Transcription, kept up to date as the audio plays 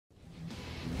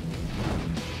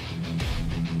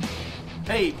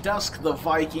Hey, Dusk the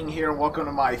Viking here. Welcome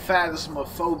to my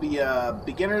Phasmophobia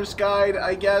beginner's guide,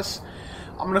 I guess.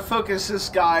 I'm going to focus this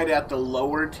guide at the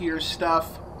lower tier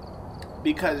stuff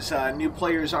because new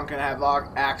players aren't going to have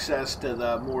access to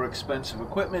the more expensive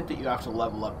equipment that you have to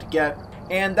level up to get.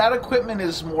 And that equipment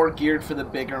is more geared for the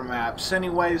bigger maps.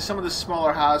 Anyway, some of the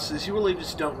smaller houses, you really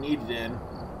just don't need it in.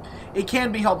 It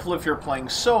can be helpful if you're playing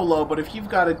solo, but if you've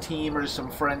got a team or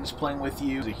some friends playing with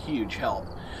you, it's a huge help.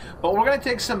 But we're going to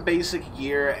take some basic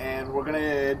gear and we're going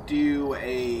to do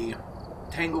a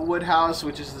Tanglewood house,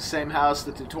 which is the same house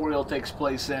the tutorial takes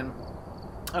place in.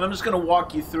 And I'm just going to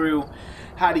walk you through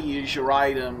how to use your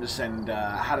items and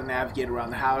how to navigate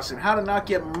around the house and how to not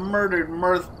get murdered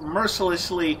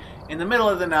mercilessly in the middle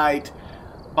of the night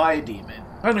by a demon.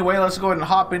 Anyway, let's go ahead and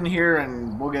hop in here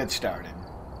and we'll get started.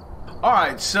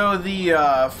 Alright, so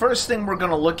the first thing we're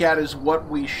going to look at is what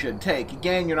we should take.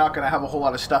 Again, you're not going to have a whole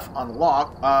lot of stuff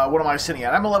unlocked. What am I sitting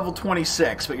at? I'm a level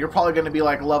 26, but you're probably going to be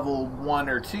like level 1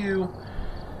 or 2.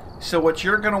 So what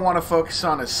you're going to want to focus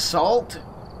on is salt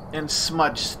and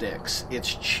smudge sticks.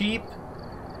 It's cheap,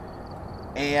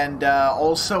 and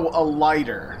also a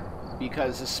lighter,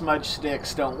 because the smudge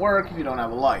sticks don't work if you don't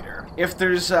have a lighter. If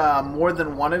there's more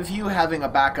than one of you, having a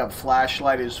backup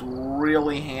flashlight is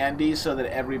really handy so that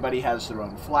everybody has their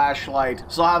own flashlight.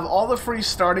 So I have all the free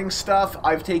starting stuff.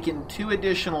 I've taken 2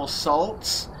 additional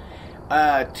salts,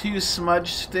 2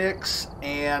 smudge sticks,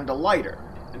 and a lighter.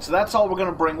 And so that's all we're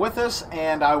going to bring with us,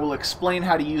 and I will explain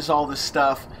how to use all this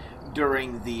stuff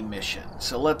during the mission.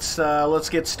 So let's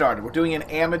get started. We're doing an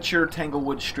amateur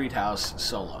Tanglewood Street House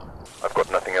solo. I've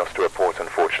got nothing else to report,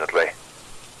 unfortunately.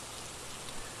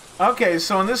 Okay,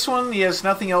 so in this one, he has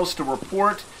nothing else to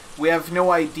report. We have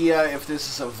no idea if this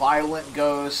is a violent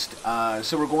ghost,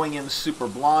 so we're going in super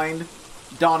blind.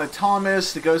 Donna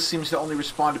Thomas, the ghost seems to only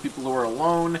respond to people who are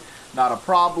alone. Not a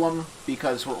problem,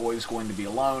 because we're always going to be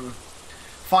alone.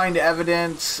 Find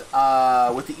evidence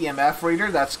with the EMF reader.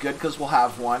 That's good, because we'll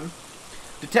have one.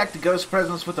 Detect the ghost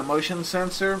presence with a motion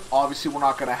sensor. Obviously, we're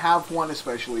not going to have one,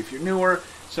 especially if you're newer,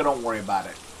 so don't worry about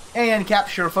it. And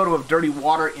capture a photo of dirty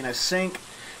water in a sink.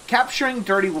 Capturing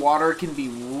dirty water can be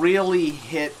really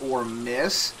hit or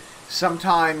miss.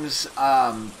 Sometimes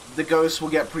the ghosts will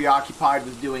get preoccupied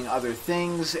with doing other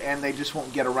things, and they just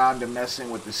won't get around to messing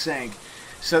with the sink.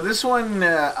 So this one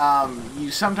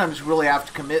you sometimes really have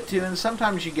to commit to, and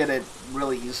sometimes you get it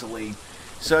really easily.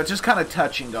 So it's just kind of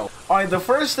touch and go. Alright, the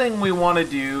first thing we want to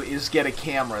do is get a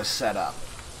camera set up.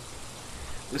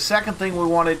 The second thing we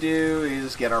want to do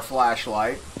is get our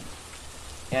flashlight.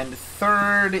 And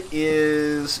third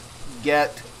is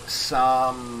get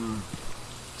some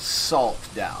salt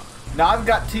down. Now I've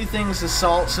got 2 things of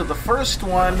salt, so the first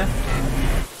one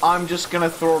I'm just going to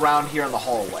throw around here in the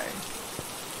hallway.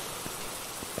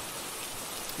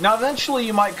 Now eventually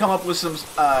you might come up with some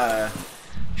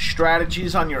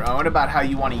strategies on your own about how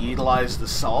you want to utilize the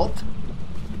salt.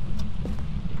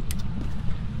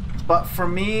 But for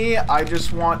me, I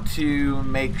just want to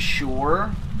make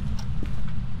sure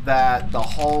that the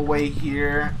hallway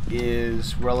here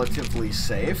is relatively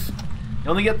safe.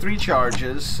 You only get 3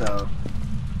 charges, so...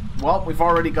 Well, we've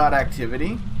already got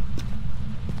activity.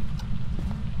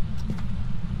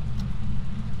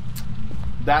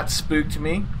 That spooked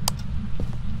me.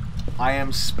 I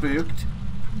am spooked.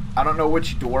 I don't know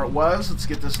which door it was. Let's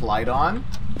get this light on.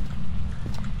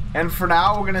 And for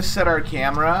now, we're going to set our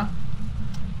camera.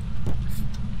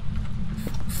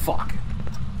 Fuck.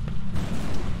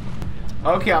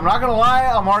 Okay, I'm not gonna lie,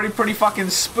 I'm already pretty fucking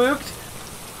spooked.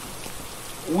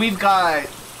 We've got...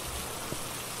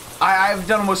 I've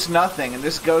done almost nothing, and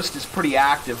this ghost is pretty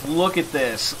active. Look at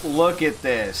this. Look at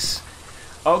this.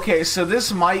 Okay, so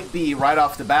this might be, right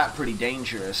off the bat, pretty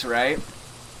dangerous, right?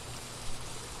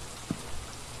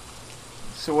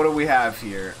 So what do we have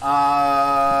here?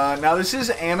 Now this is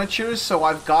amateur, so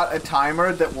I've got a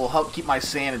timer that will help keep my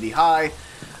sanity high.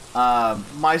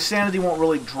 My sanity won't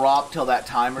really drop till that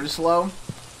timer is low,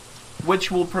 which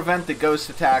will prevent the ghost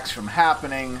attacks from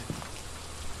happening.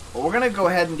 But we're going to go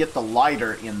ahead and get the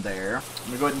lighter in there. I'm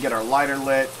going to go ahead and get our lighter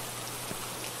lit.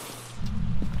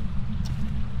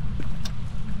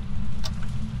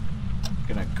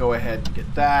 Going to go ahead and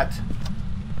get that.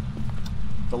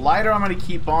 The lighter I'm going to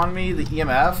keep on me. The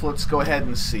EMF, let's go ahead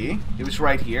and see. It was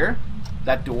right here.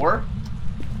 That door.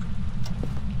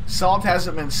 Salt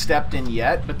hasn't been stepped in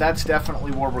yet, but that's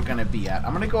definitely where we're going to be at.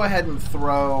 I'm going to go ahead and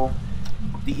throw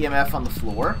the EMF on the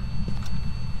floor.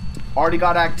 Already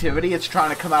got activity. It's trying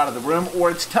to come out of the room, or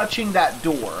it's touching that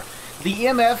door. The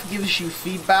EMF gives you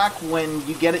feedback when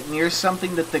you get it near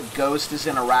something that the ghost has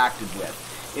interacted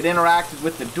with. It interacted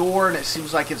with the door, and it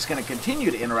seems like it's going to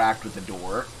continue to interact with the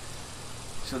door.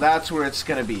 So that's where it's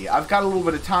going to be. I've got a little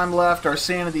bit of time left. Our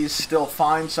sanity is still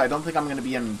fine, so I don't think I'm going to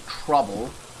be in trouble.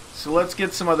 So let's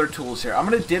get some other tools here. I'm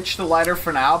going to ditch the lighter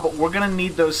for now, but we're going to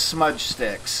need those smudge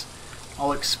sticks.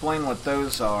 I'll explain what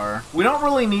those are. We don't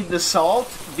really need the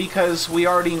salt because we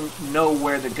already know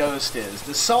where the ghost is.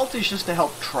 The salt is just to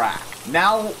help track.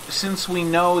 Now, since we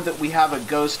know that we have a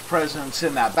ghost presence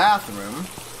in that bathroom,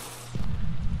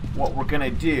 what we're going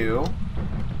to do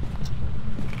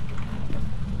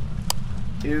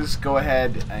is go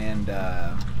ahead and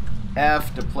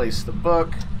F to place the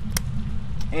book.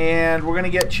 And we're going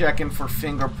to get checking for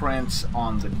fingerprints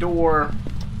on the door.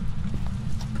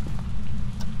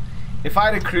 If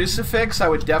I had a crucifix, I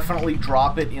would definitely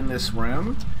drop it in this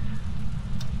room.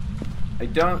 I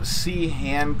don't see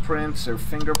handprints or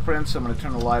fingerprints, so I'm going to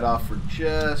turn the light off for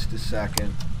just a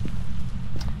second.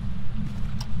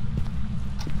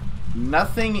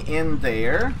 Nothing in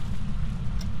there.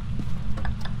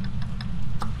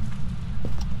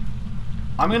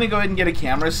 I'm going to go ahead and get a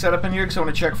camera set up in here because I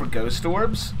want to check for ghost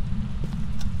orbs.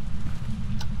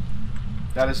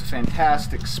 That is a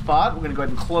fantastic spot. We're going to go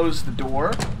ahead and close the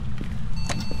door.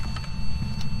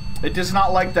 It does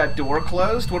not like that door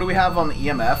closed. What do we have on the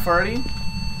EMF already?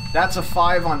 That's a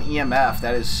 5 on EMF.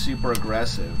 That is super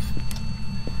aggressive.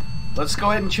 Let's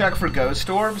go ahead and check for ghost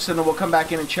orbs, and then we'll come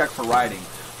back in and check for writing.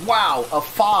 Wow, a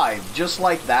 5, just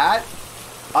like that.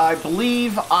 I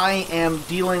believe I am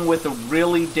dealing with a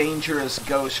really dangerous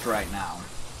ghost right now.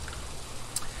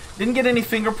 Didn't get any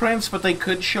fingerprints, but they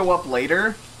could show up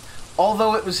later.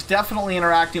 Although it was definitely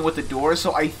interacting with the door,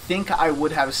 so I think I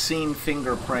would have seen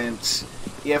fingerprints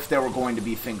if there were going to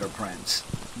be fingerprints.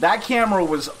 That camera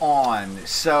was on,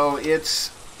 so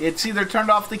it's either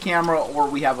turned off the camera or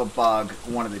we have a bug,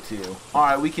 one of the two.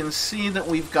 Alright, we can see that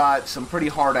we've got some pretty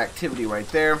hard activity right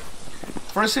there.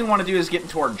 First thing we want to do is get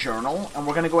into our journal, and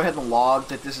we're going to go ahead and log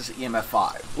that this is EMF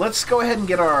 5. Let's go ahead and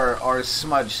get our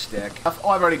smudge stick. Oh,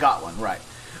 I've already got one, right.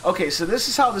 Okay, so this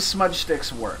is how the smudge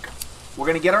sticks work. We're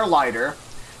going to get our lighter.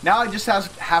 Now I just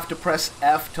have to press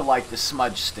F to light the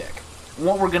smudge stick. And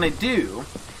what we're going to do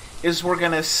is we're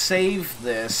going to save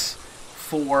this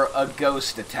for a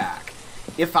ghost attack.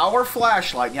 If our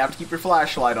flashlight, you have to keep your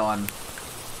flashlight on,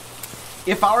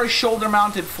 if our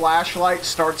shoulder-mounted flashlight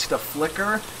starts to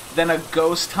flicker, then a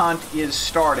ghost hunt is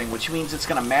starting, which means it's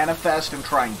going to manifest and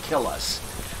try and kill us.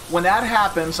 When that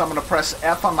happens, I'm going to press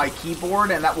F on my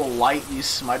keyboard, and that will light these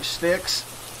smudge sticks.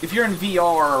 If you're in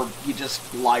VR, you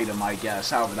just light them, I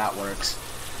guess, however that works.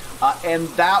 And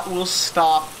that will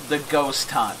stop the ghost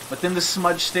hunt. But then the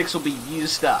smudge sticks will be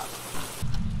used up.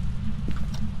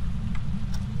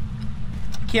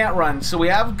 Can't run, so we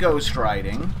have ghost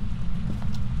writing.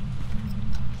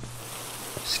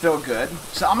 Still good.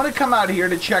 So I'm going to come out here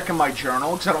to check in my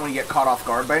journal because I don't want to get caught off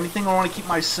guard by anything. I want to keep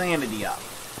my sanity up.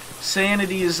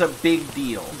 Sanity is a big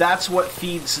deal. That's what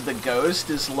feeds the ghost,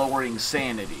 is lowering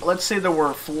sanity. Let's say there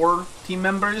were 4 team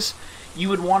members. You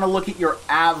would want to look at your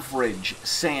average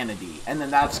sanity, and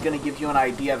then that's going to give you an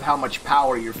idea of how much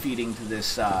power you're feeding to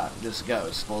this this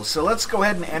ghost. Well, so let's go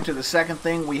ahead and enter the second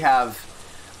thing. We have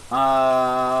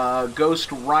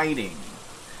ghost writing.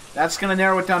 That's going to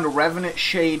narrow it down to Revenant,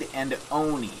 Shade, and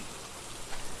Oni.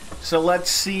 So let's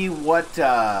see what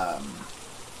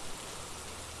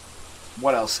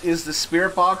else? Is the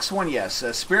Spirit Box one? Yes.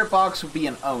 Spirit Box would be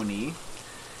an Oni.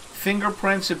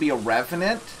 Fingerprints would be a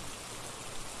Revenant.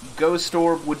 Ghost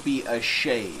Orb would be a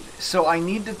Shade. So I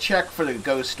need to check for the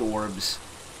Ghost Orbs.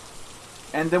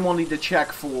 And then we'll need to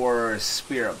check for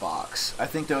Spirit Box. I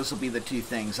think those will be the 2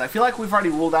 things. I feel like we've already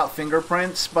ruled out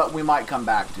fingerprints, but we might come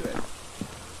back to it.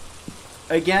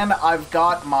 Again, I've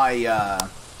got my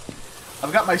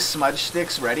smudge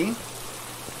sticks ready.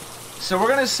 So we're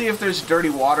gonna see if there's dirty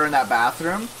water in that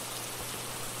bathroom.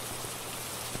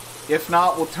 If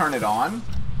not, we'll turn it on.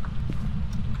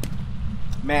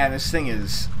 Man, this thing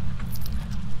is...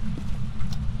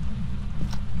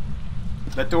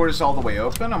 That door is all the way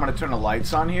open. I'm gonna turn the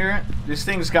lights on here. This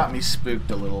thing's got me spooked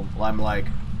a little. I'm like...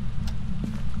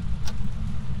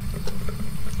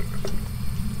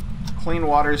 Clean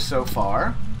water so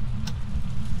far.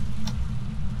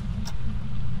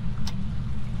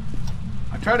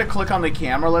 I tried to click on the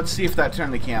camera. Let's see if that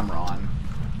turned the camera on.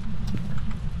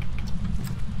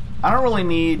 I don't really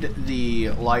need the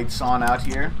lights on out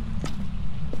here.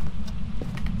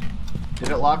 Did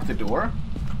it lock the door?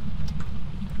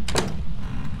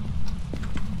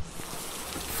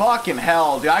 Fucking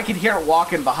hell, dude. I could hear it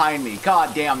walking behind me.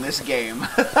 God damn this game.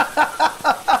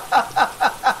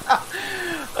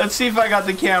 Let's see if I got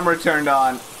the camera turned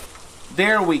on.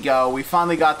 There we go. We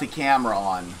finally got the camera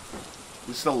on.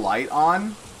 Is the light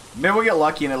on? Maybe we'll get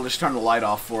lucky and it'll just turn the light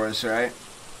off for us, right?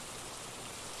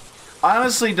 I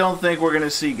honestly don't think we're going to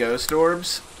see ghost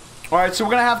orbs. Alright, so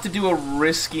we're going to have to do a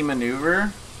risky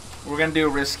maneuver. We're going to do a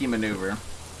risky maneuver.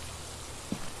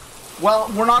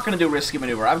 Well, we're not going to do a risky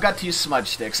maneuver. I've got 2 smudge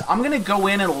sticks. I'm going to go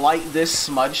in and light this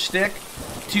smudge stick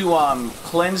to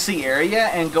cleanse the area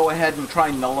and go ahead and try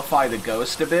and nullify the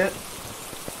ghost a bit.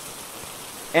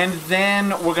 And then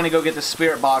we're going to go get the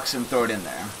spirit box and throw it in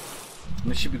there.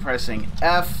 And I should be pressing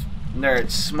F. And there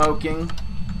it's smoking.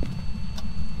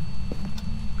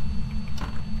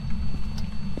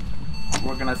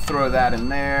 We're going to throw that in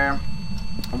there.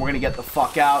 And we're going to get the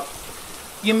fuck out.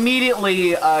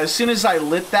 Immediately, as soon as I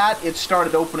lit that, it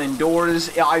started opening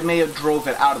doors. I may have drove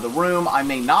it out of the room. I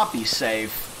may not be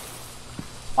safe.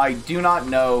 I do not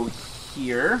know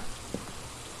here.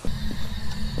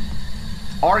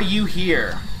 Are you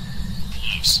here?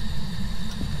 Close.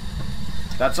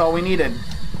 That's all we needed.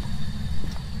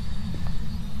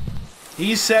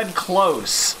 He said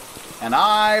close. And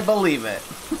I believe it.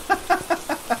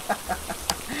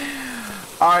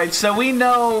 Alright, so we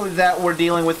know that we're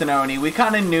dealing with an Oni. We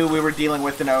kind of knew we were dealing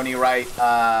with an Oni right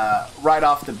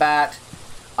off the bat.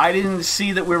 I didn't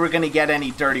see that we were going to get any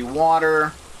dirty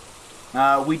water.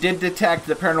 We did detect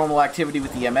the paranormal activity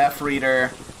with the EMF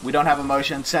reader. We don't have a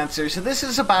motion sensor, so this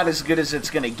is about as good as it's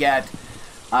going to get.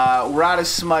 We're out of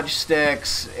smudge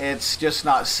sticks. It's just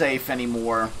not safe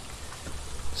anymore.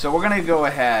 So we're going to go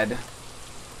ahead.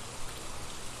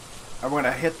 And we're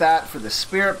going to hit that for the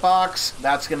spirit box.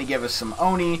 That's going to give us some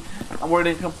Oni. And we're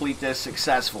going to complete this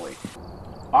successfully.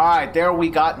 Alright, there we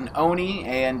got an Oni.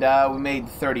 And we made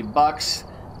 30 bucks.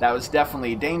 That was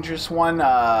definitely a dangerous one.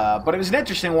 But it was an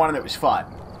interesting one and it was fun.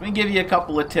 Let me give you a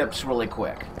couple of tips really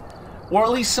quick. Or at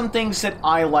least some things that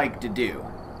I like to do.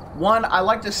 One, I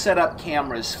like to set up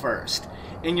cameras first.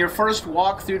 In your first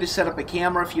walkthrough to set up a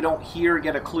camera, if you don't hear or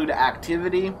get a clue to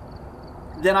activity,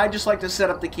 then I just like to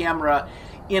set up the camera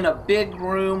in a big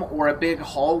room or a big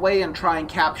hallway and try and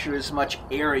capture as much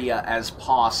area as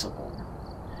possible.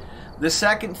 The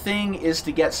second thing is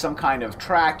to get some kind of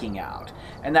tracking out,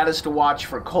 and that is to watch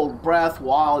for cold breath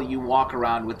while you walk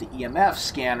around with the EMF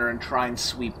scanner and try and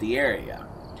sweep the area.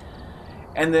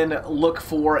 And then look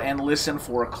for and listen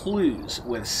for clues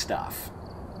with stuff.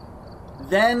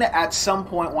 Then at some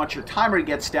point, once your timer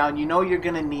gets down, you know you're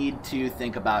going to need to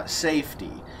think about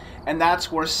safety. And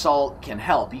that's where salt can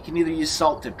help. You can either use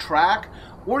salt to track,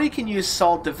 or you can use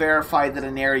salt to verify that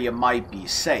an area might be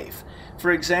safe.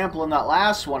 For example, in that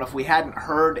last one, if we hadn't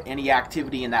heard any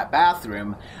activity in that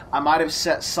bathroom, I might have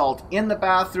set salt in the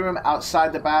bathroom,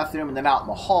 outside the bathroom, and then out in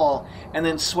the hall, and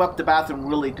then swept the bathroom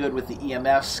really good with the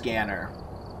EMF scanner.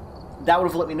 That would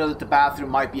have let me know that the bathroom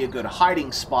might be a good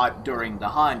hiding spot during the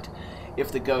hunt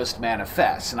if the ghost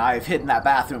manifests. And I've hidden that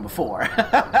bathroom before.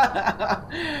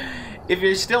 If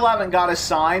you still haven't got a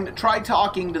sign, try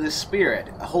talking to the spirit.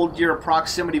 Hold your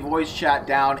proximity voice chat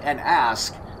down and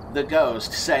ask the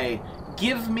ghost. Say,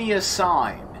 give me a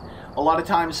sign. A lot of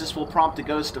times this will prompt the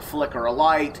ghost to flicker a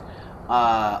light,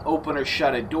 open or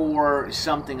shut a door,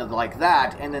 something like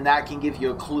that, and then that can give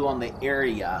you a clue on the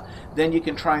area. Then you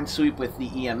can try and sweep with the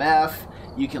EMF,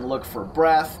 you can look for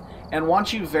breath, and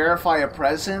once you verify a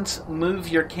presence, move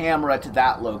your camera to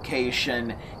that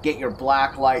location, get your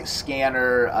blacklight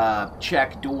scanner,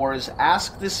 check doors,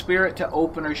 ask the spirit to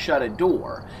open or shut a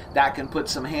door. That can put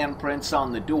some handprints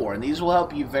on the door, and these will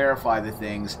help you verify the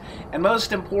things. And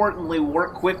most importantly,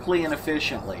 work quickly and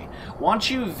efficiently.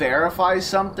 Once you verify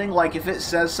something, like if it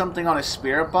says something on a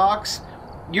spirit box,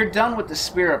 you're done with the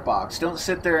spirit box. Don't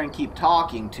sit there and keep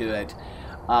talking to it.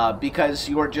 Because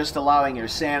you're just allowing your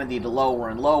sanity to lower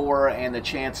and lower, and the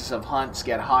chances of hunts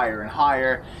get higher and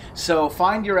higher. So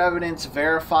find your evidence,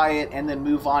 verify it, and then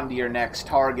move on to your next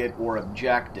target or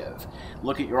objective.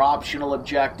 Look at your optional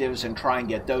objectives and try and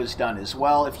get those done as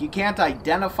well. If you can't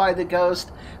identify the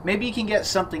ghost, maybe you can get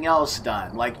something else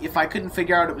done. Like if I couldn't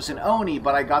figure out it was an Oni,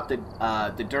 but I got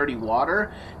the dirty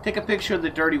water, take a picture of the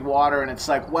dirty water, and it's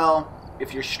like, well,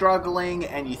 if you're struggling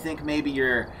and you think maybe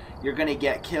you're going to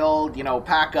get killed, you know,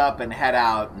 pack up and head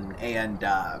out and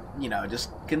you know,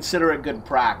 just consider it good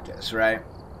practice, right?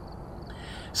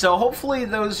 So hopefully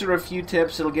those are a few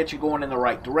tips that'll get you going in the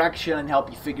right direction and help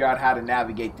you figure out how to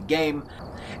navigate the game.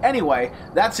 Anyway,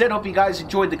 that's it. Hope you guys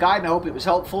enjoyed the guide and I hope it was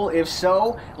helpful. If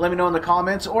so, let me know in the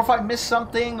comments, or if I missed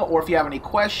something, or if you have any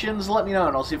questions, let me know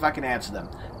and I'll see if I can answer them.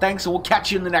 Thanks, and we'll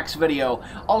catch you in the next video.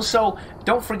 Also,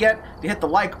 don't forget to hit the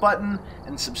like button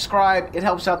and subscribe. It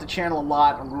helps out the channel a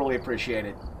lot and really appreciate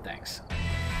it. Thanks.